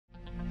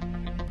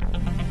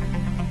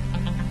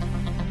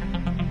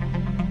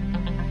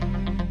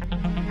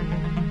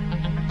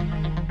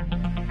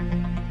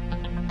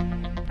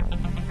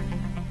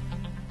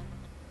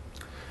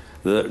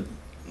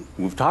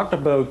We've talked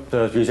about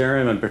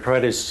Fusarium and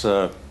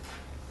Botrytis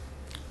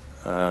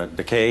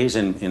decays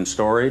in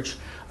storage.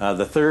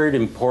 The third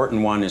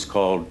important one is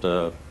called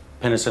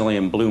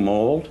Penicillium blue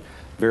mold.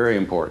 Very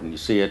important. You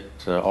see it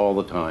all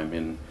the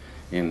time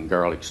in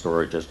garlic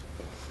storages.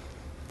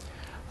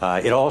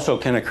 It also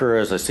can occur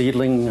as a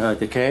seedling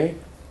decay,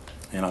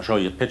 and I'll show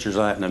you pictures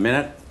of that in a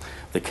minute.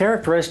 The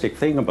characteristic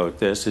thing about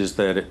this is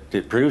that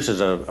it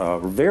produces a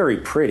very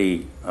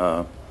pretty,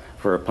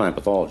 for a plant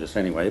pathologist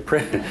anyway,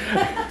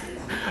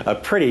 a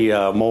pretty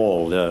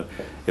mold.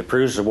 It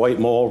produces a white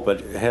mold,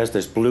 but it has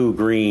this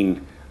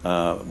blue-green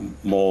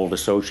mold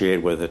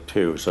associated with it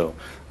too. So,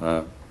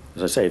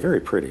 as I say,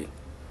 very pretty.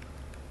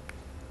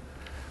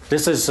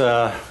 This is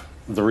the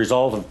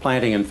result of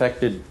planting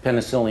infected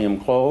Penicillium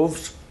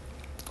cloves.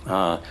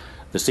 The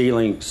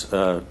seedlings,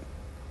 the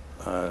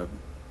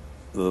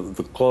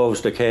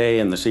cloves decay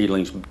and the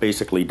seedlings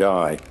basically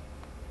die.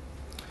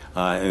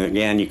 And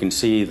again, you can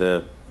see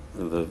the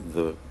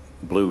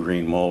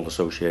blue-green mold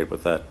associated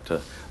with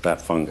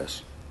that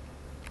fungus.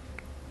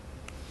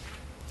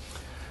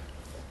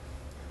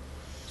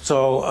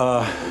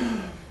 So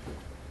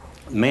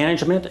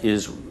management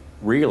is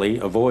really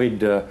avoid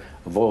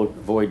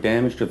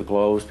damage to the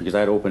cloves, because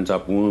that opens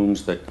up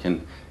wounds that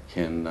can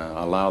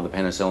allow the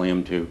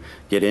penicillium to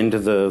get into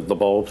the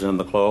bulbs and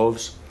the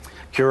cloves.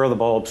 Cure the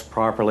bulbs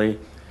properly.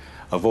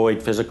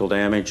 Avoid physical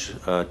damage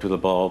to the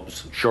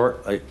bulbs.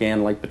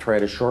 Again, like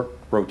Botrytis, short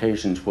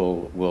rotations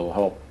will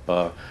help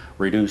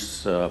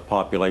reduce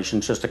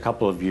populations. Just a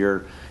couple of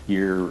years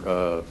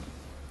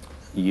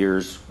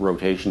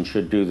rotation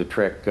should do the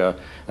trick.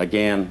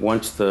 Again,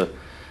 once the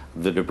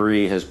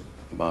debris has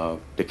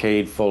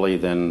decayed fully,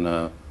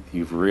 then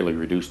you've really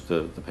reduced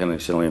the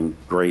penicillium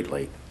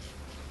greatly.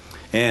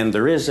 And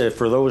there is,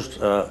 for those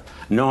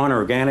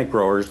non-organic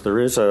growers, there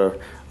is a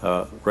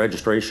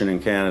registration in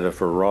Canada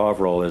for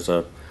Rovril as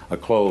a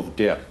clove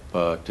dip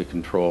to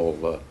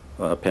control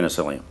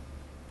penicillium.